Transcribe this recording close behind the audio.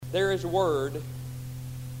There is a word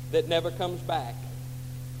that never comes back.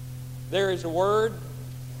 There is a word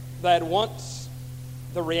that once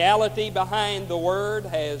the reality behind the word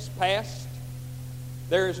has passed,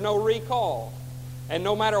 there is no recall. And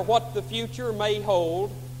no matter what the future may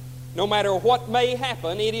hold, no matter what may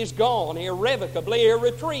happen, it is gone, irrevocably,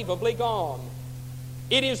 irretrievably gone.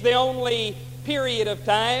 It is the only period of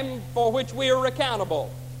time for which we are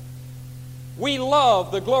accountable. We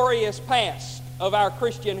love the glorious past of our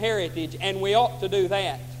Christian heritage, and we ought to do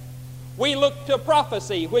that. We look to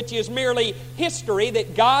prophecy, which is merely history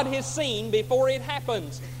that God has seen before it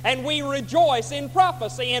happens. And we rejoice in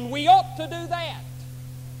prophecy, and we ought to do that.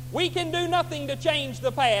 We can do nothing to change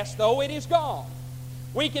the past, though it is gone.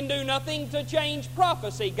 We can do nothing to change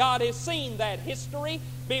prophecy. God has seen that history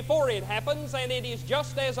before it happens, and it is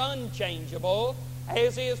just as unchangeable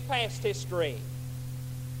as is past history.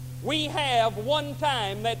 We have one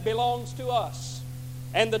time that belongs to us,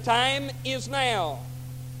 and the time is now.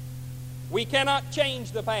 We cannot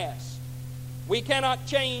change the past. We cannot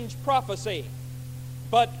change prophecy.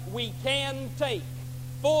 But we can take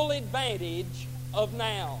full advantage of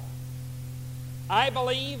now. I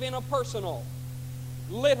believe in a personal,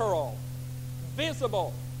 literal,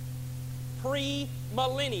 visible,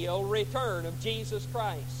 pre-millennial return of Jesus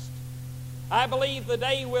Christ. I believe the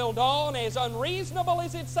day will dawn, as unreasonable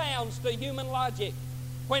as it sounds to human logic,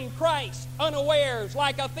 when Christ, unawares,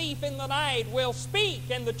 like a thief in the night, will speak,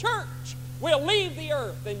 and the church will leave the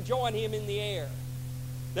earth and join Him in the air.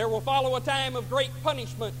 There will follow a time of great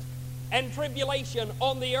punishment and tribulation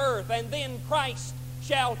on the earth, and then Christ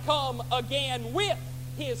shall come again with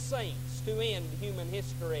His saints to end human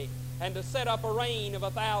history and to set up a reign of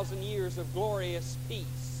 1,000 years of glorious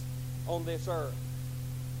peace on this earth.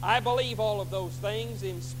 I believe all of those things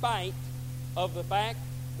in spite of the fact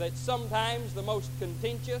that sometimes the most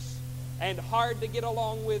contentious and hard to get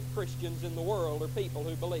along with Christians in the world are people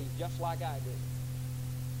who believe just like I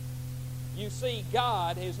do. You see,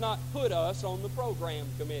 God has not put us on the program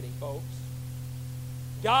committee, folks.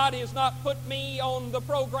 God has not put me on the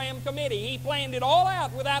program committee. He planned it all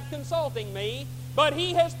out without consulting me, but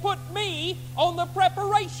He has put me on the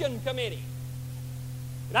preparation committee.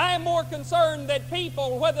 And I am more concerned that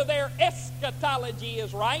people, whether their eschatology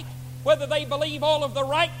is right, whether they believe all of the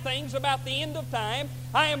right things about the end of time,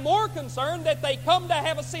 I am more concerned that they come to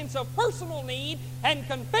have a sense of personal need and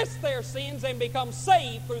confess their sins and become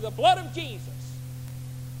saved through the blood of Jesus.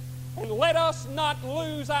 And let us not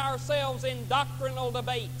lose ourselves in doctrinal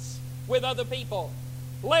debates with other people.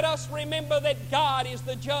 Let us remember that God is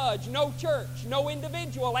the judge. No church, no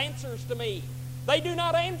individual answers to me. They do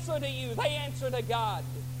not answer to you. They answer to God.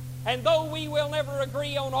 And though we will never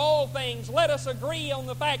agree on all things, let us agree on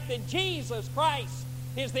the fact that Jesus Christ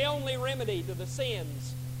is the only remedy to the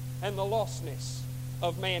sins and the lostness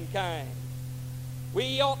of mankind.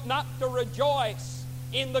 We ought not to rejoice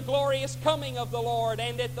in the glorious coming of the Lord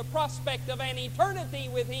and at the prospect of an eternity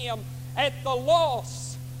with Him at the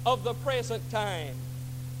loss of the present time.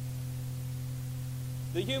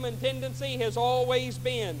 The human tendency has always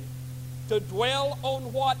been to dwell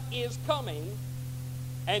on what is coming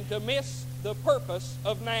and to miss the purpose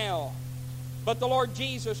of now. But the Lord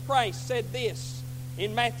Jesus Christ said this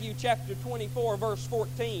in Matthew chapter 24, verse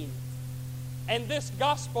 14. And this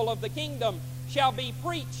gospel of the kingdom shall be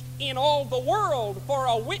preached in all the world for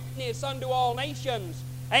a witness unto all nations,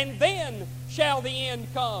 and then shall the end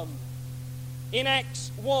come. In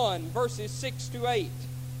Acts 1, verses 6 to 8.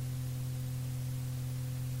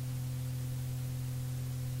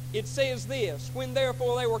 It says this, when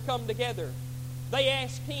therefore they were come together, they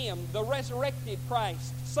asked Him, the resurrected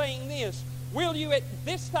Christ, saying this, will you at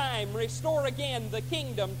this time restore again the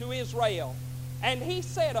kingdom to Israel? And He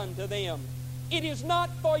said unto them, it is not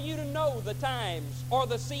for you to know the times or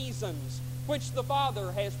the seasons which the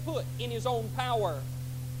Father has put in His own power.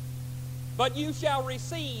 But you shall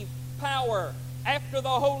receive power after the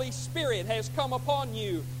Holy Spirit has come upon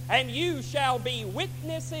you, and you shall be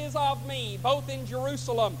witnesses of me, both in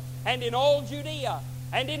Jerusalem and in all Judea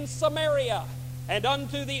and in Samaria and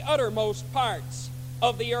unto the uttermost parts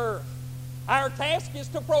of the earth. Our task is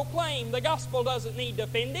to proclaim. The gospel doesn't need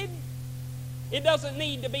defended. It doesn't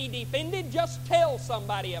need to be defended. Just tell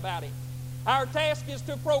somebody about it. Our task is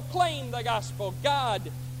to proclaim the gospel.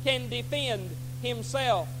 God can defend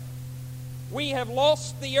Himself. We have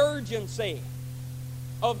lost the urgency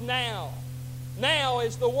of now. Now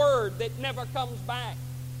is the word that never comes back.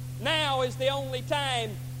 Now is the only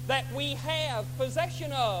time that we have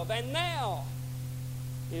possession of, and now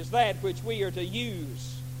is that which we are to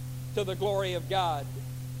use to the glory of God.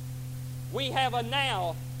 We have a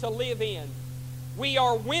now to live in. We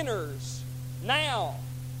are winners now.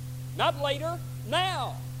 Not later,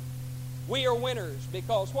 now. We are winners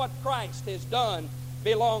because what Christ has done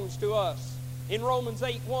belongs to us. In Romans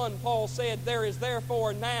 8:1, Paul said, there is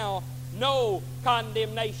therefore now no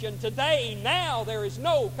condemnation. Today, now, there is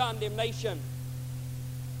no condemnation.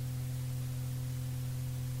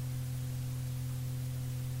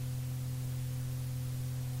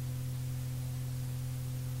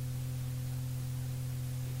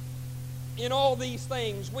 In all these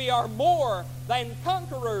things, we are more than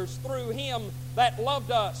conquerors through Him that loved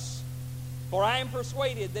us. For I am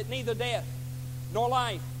persuaded that neither death, nor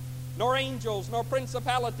life, nor angels, nor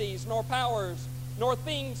principalities, nor powers, nor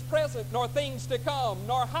things present, nor things to come,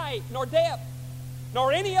 nor height, nor depth,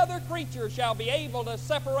 nor any other creature shall be able to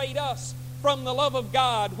separate us from the love of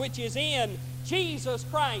God which is in Jesus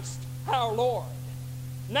Christ our Lord.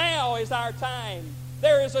 Now is our time.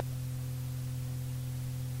 There is a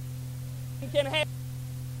can have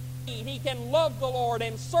he can love the Lord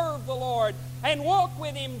and serve the Lord and walk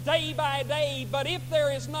with Him day by day. But if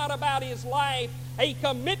there is not about his life a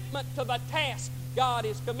commitment to the task God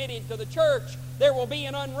is committed to the church, there will be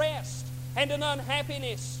an unrest and an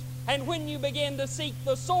unhappiness. And when you begin to seek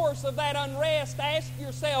the source of that unrest, ask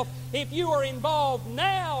yourself if you are involved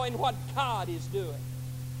now in what God is doing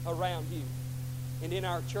around you and in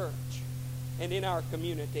our church and in our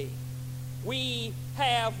community. We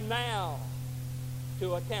have now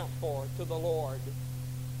to account for to the Lord.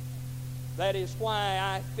 That is why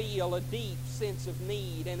I feel a deep sense of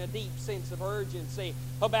need and a deep sense of urgency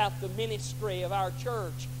about the ministry of our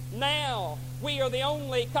church. Now, we are the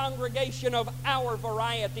only congregation of our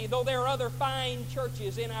variety. Though there are other fine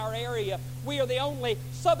churches in our area, we are the only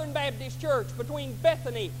Southern Baptist church between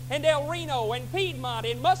Bethany and El Reno and Piedmont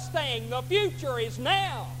and Mustang. The future is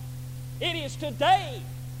now. It is today.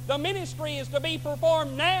 The ministry is to be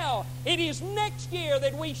performed now. It is next year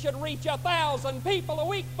that we should reach 1,000 people a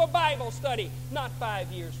week for Bible study, not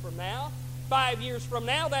 5 years from now. 5 years from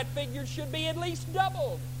now, that figure should be at least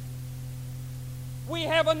doubled. We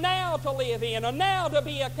have a now to live in, a now to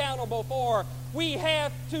be accountable for. We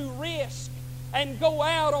have to risk and go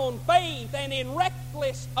out on faith and in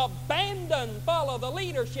reckless abandon follow the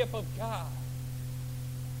leadership of God.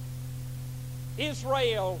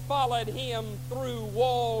 Israel followed Him through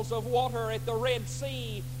walls of water at the Red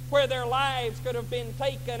Sea where their lives could have been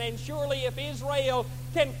taken. And surely if Israel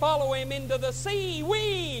can follow Him into the sea,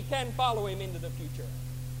 we can follow Him into the future.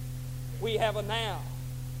 We have a now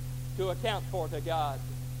to account for to God.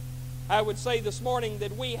 I would say this morning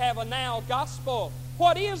that we have a now gospel.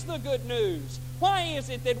 What is the good news? Why is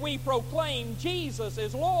it that we proclaim Jesus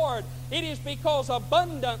as Lord? It is because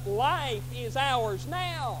abundant life is ours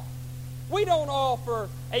now. We don't offer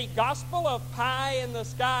a gospel of pie in the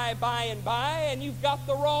sky by and by, and you've got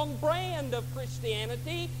the wrong brand of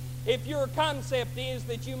Christianity. If your concept is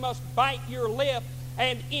that you must bite your lip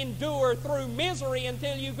and endure through misery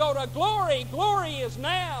until you go to glory, glory is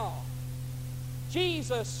now.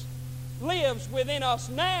 Jesus lives within us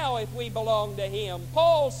now if we belong to Him.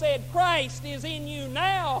 Paul said, Christ is in you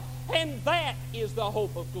now, and that is the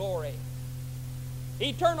hope of glory.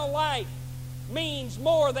 Eternal life means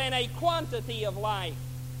more than a quantity of life.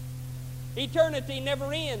 Eternity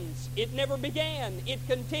never ends. It never began. It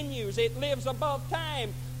continues. It lives above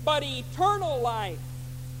time. But eternal life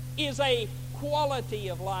is a quality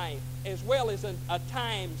of life as well as a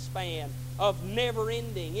time span of never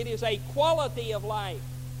ending. It is a quality of life.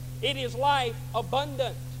 It is life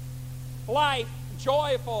abundant, life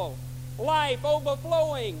joyful, life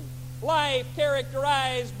overflowing, life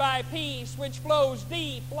characterized by peace which flows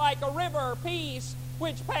deep like a river, peace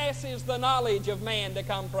which passes the knowledge of man to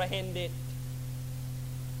comprehend it.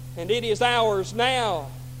 And it is ours now,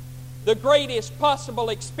 the greatest possible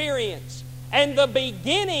experience, and the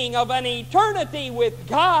beginning of an eternity with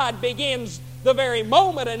God begins the very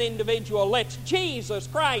moment an individual lets Jesus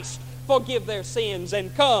Christ forgive their sins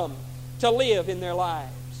and come to live in their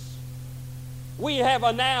lives. We have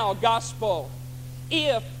a now gospel.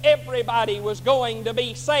 If everybody was going to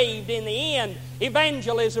be saved in the end,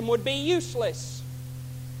 evangelism would be useless.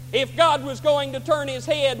 If God was going to turn His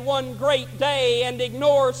head one great day and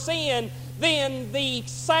ignore sin, then the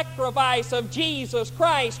sacrifice of Jesus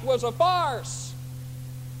Christ was a farce.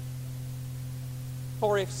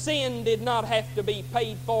 For if sin did not have to be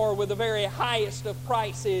paid for with the very highest of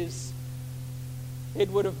prices, it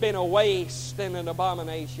would have been a waste and an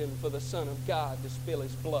abomination for the Son of God to spill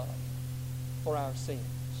His blood for our sins.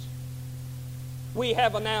 We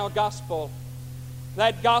have a now gospel.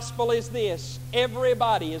 That gospel is this: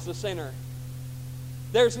 everybody is a sinner.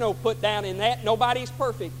 There's no put down in that. Nobody's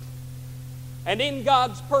perfect. And in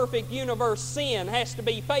God's perfect universe, sin has to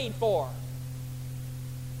be paid for.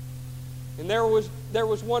 And there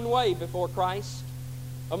was one way before Christ.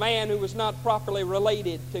 A man who was not properly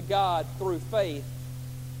related to God through faith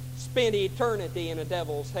spent eternity in a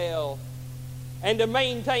devil's hell. And to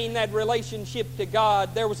maintain that relationship to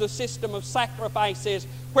God, there was a system of sacrifices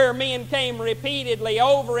where men came repeatedly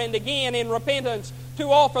over and again in repentance to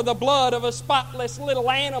offer the blood of a spotless little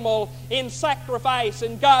animal in sacrifice,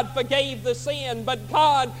 and God forgave the sin. But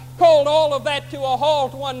God called all of that to a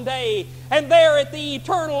halt one day, and there at the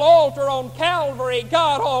eternal altar on Calvary,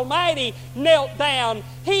 God Almighty knelt down.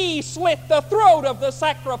 He slit the throat of the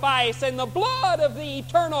sacrifice, and the blood of the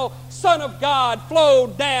eternal Son of God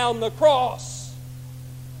flowed down the cross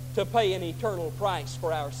to pay an eternal price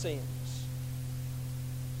for our sins.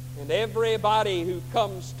 And everybody who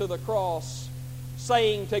comes to the cross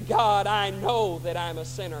saying to God, I know that I'm a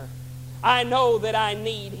sinner. I know that I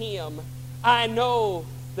need Him. I know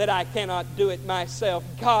that I cannot do it myself.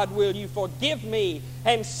 God, will you forgive me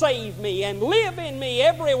and save me and live in me?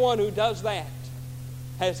 Everyone who does that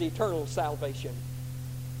has eternal salvation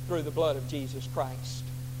through the blood of Jesus Christ.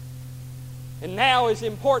 And now is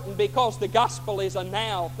important because the gospel is a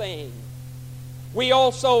now thing. We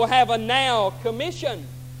also have a now commission.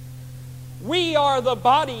 We are the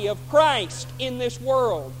body of Christ in this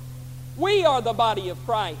world. We are the body of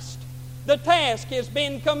Christ. The task has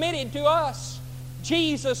been committed to us.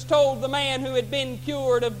 Jesus told the man who had been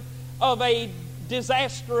cured of a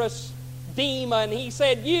disastrous demon, He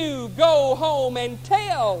said, you go home and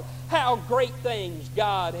tell how great things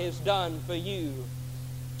God has done for you.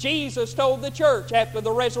 Jesus told the church after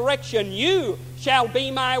the resurrection, you shall be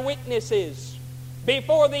my witnesses.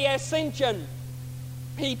 Before the ascension,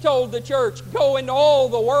 He told the church, go into all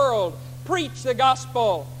the world, preach the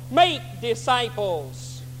gospel, make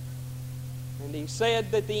disciples. And He said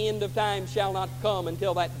that the end of time shall not come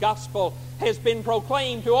until that gospel has been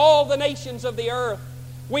proclaimed to all the nations of the earth.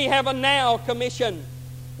 We have a now commission.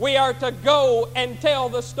 We are to go and tell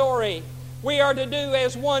the story. We are to do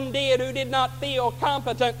as one did who did not feel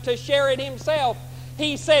competent to share it himself.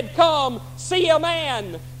 He said, come, see a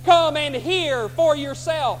man. Come and hear for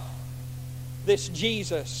yourself this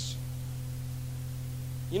Jesus.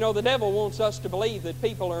 You know, the devil wants us to believe that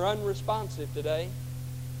people are unresponsive today.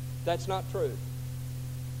 That's not true.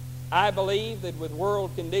 I believe that with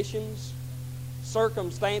world conditions,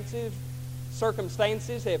 circumstances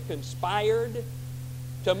have conspired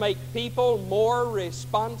to make people more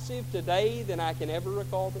responsive today than I can ever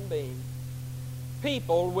recall them being.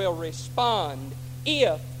 People will respond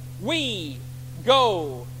if we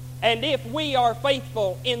go, and if we are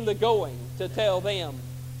faithful in the going to tell them.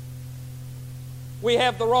 We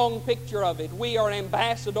have the wrong picture of it. We are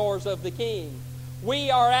ambassadors of the King.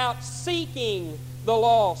 We are out seeking the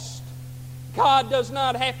lost. God does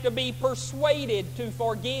not have to be persuaded to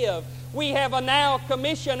forgive. We have a now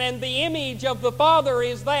commission, and the image of the Father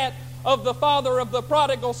is that of the father of the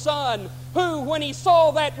prodigal son, who, when he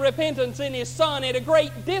saw that repentance in his son at a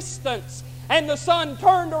great distance, and the son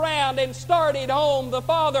turned around and started home, the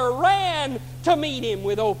father ran to meet him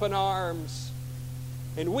with open arms.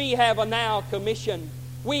 And we have a now commission.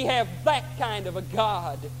 We have that kind of a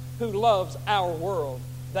God who loves our world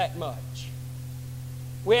that much.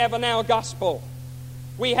 We have a now gospel.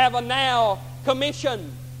 We have a now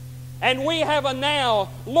commission. And we have a now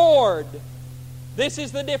Lord. This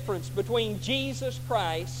is the difference between Jesus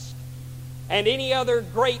Christ and any other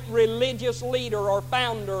great religious leader or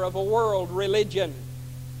founder of a world religion.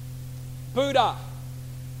 Buddha,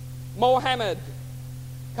 Mohammed,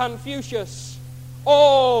 Confucius,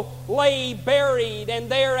 all lay buried and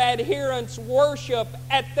their adherents worship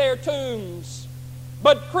at their tombs.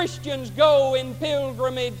 But Christians go in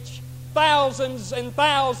pilgrimage, thousands and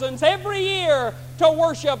thousands every year, to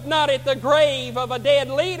worship not at the grave of a dead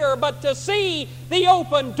leader, but to see the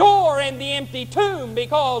open door and the empty tomb,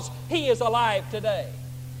 because He is alive today.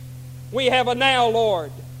 We have a now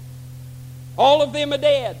Lord. All of them are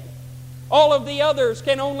dead. All of the others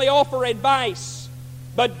can only offer advice.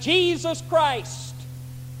 But Jesus Christ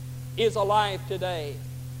is alive today.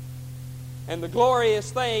 And the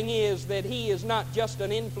glorious thing is that He is not just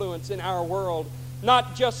an influence in our world,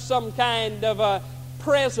 not just some kind of a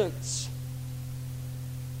presence,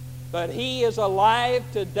 but He is alive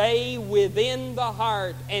today within the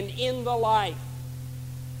heart and in the life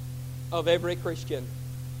of every Christian.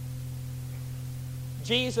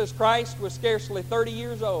 Jesus Christ was scarcely 30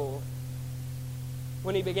 years old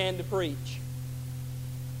when He began to preach.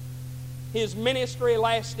 His ministry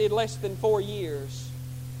lasted less than 4 years.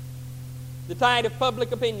 The tide of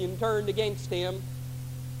public opinion turned against Him,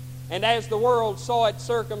 and as the world saw it,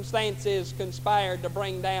 circumstances conspired to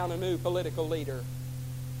bring down a new political leader.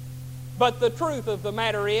 But the truth of the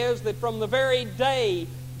matter is that from the very day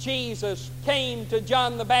Jesus came to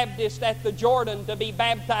John the Baptist at the Jordan to be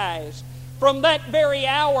baptized, from that very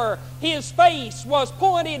hour his face was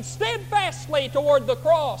pointed steadfastly toward the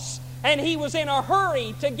cross, and he was in a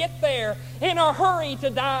hurry to get there, in a hurry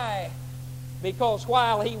to die, because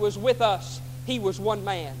while he was with us, he was one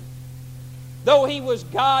man. Though he was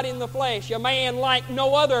God in the flesh, a man like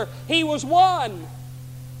no other, he was one.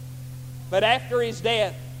 But after his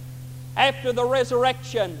death, after the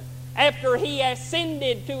resurrection, after he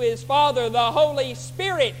ascended to his Father, the Holy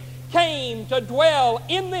Spirit came to dwell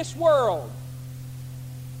in this world.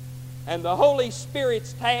 And the Holy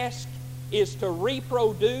Spirit's task is to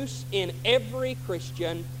reproduce in every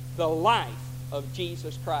Christian the life of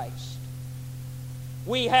Jesus Christ.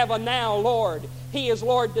 We have a now Lord. He is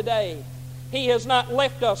Lord today. He has not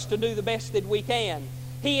left us to do the best that we can.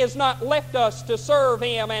 He has not left us to serve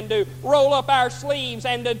Him and to roll up our sleeves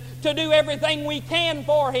and to do everything we can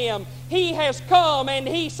for Him. He has come and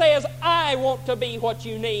He says, I want to be what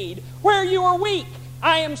you need. Where you are weak,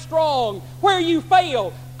 I am strong. Where you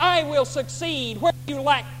fail, I will succeed. Where you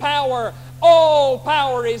lack power, all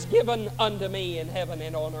power is given unto me in heaven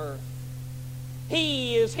and on earth.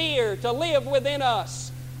 He is here to live within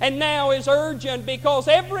us, and now is urgent, because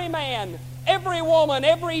every man, every woman,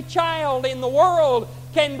 every child in the world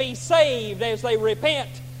can be saved as they repent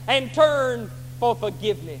and turn for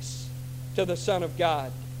forgiveness to the Son of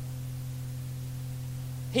God.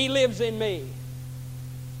 He lives in me.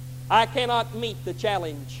 I cannot meet the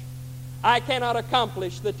challenge. I cannot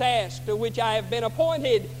accomplish the task to which I have been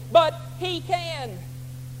appointed, but He can.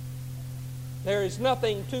 There is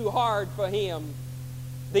nothing too hard for Him.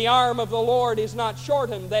 The arm of the Lord is not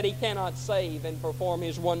shortened that He cannot save and perform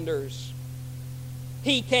His wonders.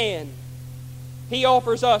 He can. He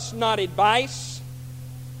offers us not advice.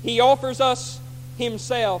 He offers us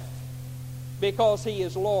Himself, because He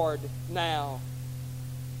is Lord now.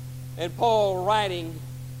 And Paul, writing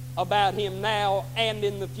about Him now and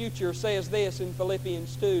in the future, says this in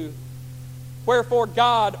Philippians 2. Wherefore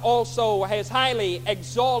God also has highly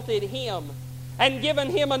exalted Him and given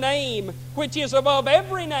Him a name which is above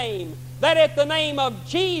every name, that at the name of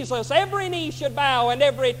Jesus every knee should bow and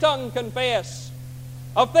every tongue confess,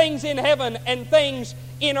 of things in heaven and things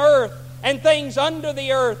in earth and things under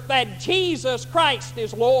the earth, that Jesus Christ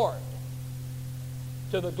is Lord,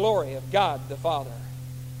 to the glory of God the Father.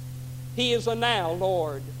 He is a now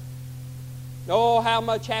Lord. Oh, how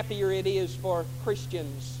much happier it is for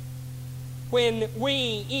Christians when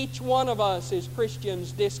we, each one of us as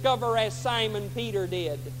Christians, discover, as Simon Peter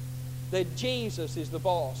did, that Jesus is the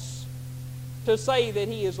boss. To say that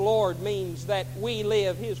He is Lord means that we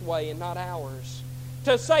live His way and not ours.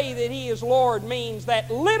 To say that He is Lord means that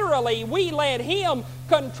literally we let Him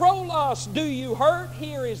control us. Do you hurt?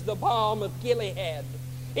 Here is the balm of Gilead.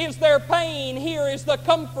 Is there pain? Here is the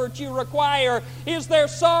comfort you require. Is there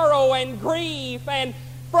sorrow and grief and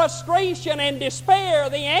frustration and despair?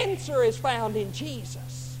 The answer is found in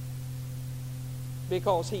Jesus,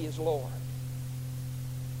 because He is Lord.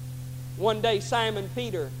 One day Simon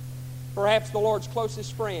Peter, perhaps the Lord's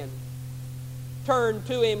closest friend, turned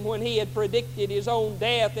to Him when he had predicted His own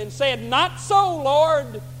death and said, "Not so,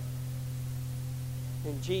 Lord."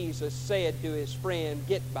 And Jesus said to His friend,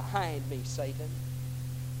 "Get behind me, Satan,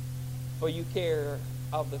 for you care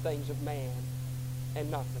of the things of man and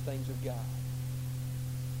not the things of God."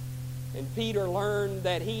 And Peter learned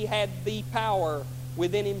that he had the power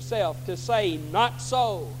within himself to say, "Not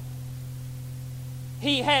so."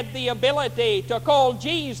 He had the ability to call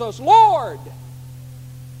Jesus Lord,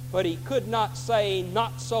 but he could not say,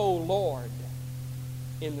 "Not so, Lord,"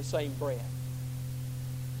 in the same breath.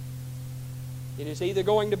 It is either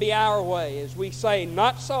going to be our way as we say,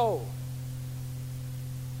 "Not so,"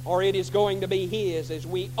 or it is going to be His as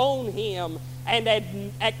we own Him and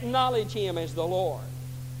acknowledge Him as the Lord.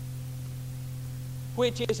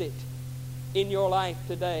 Which is it in your life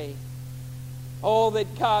today? Oh,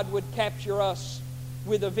 that God would capture us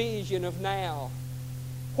with a vision of now.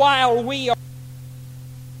 While we are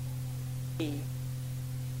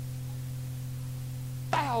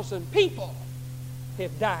 1,000 people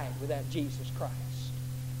have died without Jesus Christ.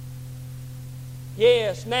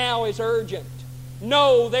 Yes, now is urgent.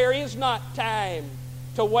 No, there is not time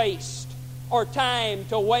to waste or time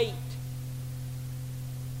to wait,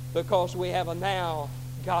 because we have a now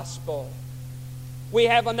gospel. We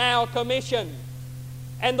have a now commission,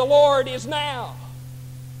 and the Lord is now.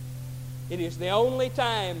 It is the only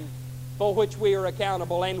time for which we are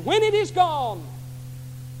accountable, and when it is gone,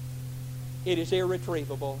 it is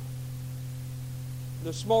irretrievable.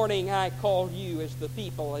 This morning I call you as the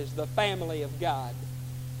people, as the family of God,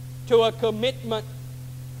 to a commitment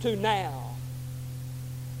to now,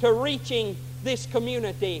 to reaching this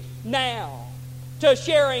community now, to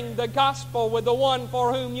sharing the gospel with the one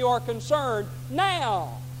for whom you are concerned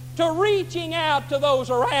now, to reaching out to those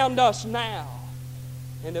around us now,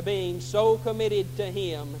 and to being so committed to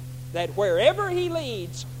Him that wherever He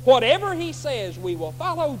leads, whatever He says, we will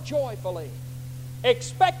follow joyfully,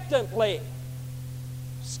 expectantly,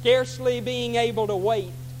 scarcely being able to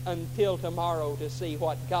wait until tomorrow to see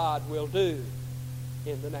what God will do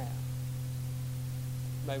in the now.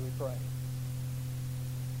 May we pray.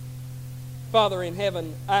 Father in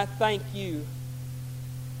heaven, I thank you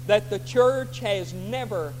that the church has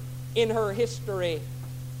never in her history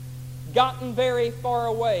gotten very far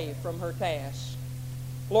away from her task.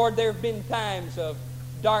 Lord, there have been times of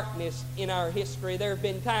darkness in our history. There have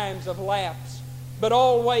been times of lapse. But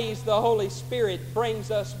always the Holy Spirit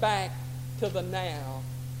brings us back to the now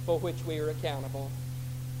for which we are accountable.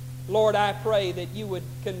 Lord, I pray that you would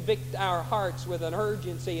convict our hearts with an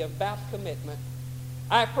urgency about commitment.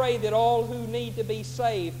 I pray that all who need to be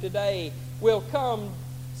saved today will come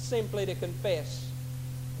simply to confess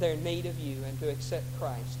their need of you and to accept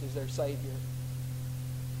Christ as their Savior.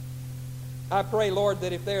 I pray, Lord,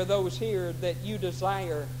 that if there are those here that you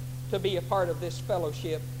desire to be a part of this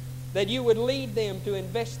fellowship, that you would lead them to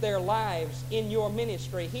invest their lives in your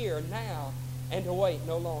ministry here now and to wait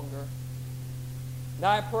no longer. And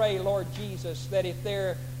I pray, Lord Jesus, that if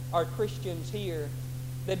there are Christians here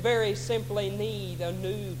that very simply need a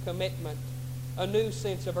new commitment, a new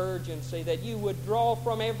sense of urgency, that you would draw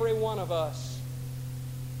from every one of us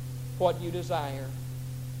what you desire.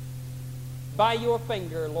 By your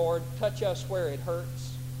finger, Lord, touch us where it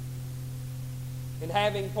hurts. And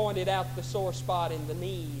having pointed out the sore spot in the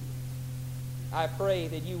need, I pray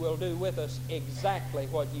that you will do with us exactly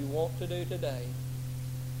what you want to do today.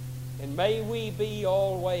 And may we be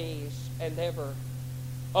always and ever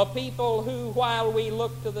a people who, while we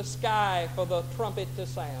look to the sky for the trumpet to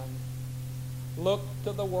sound, look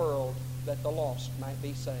to the world that the lost might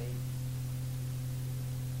be saved.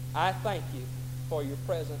 I thank you for your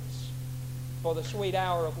presence, for the sweet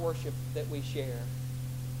hour of worship that we share.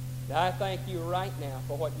 And I thank you right now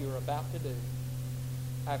for what you're about to do.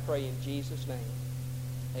 I pray in Jesus' name.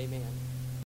 Amen.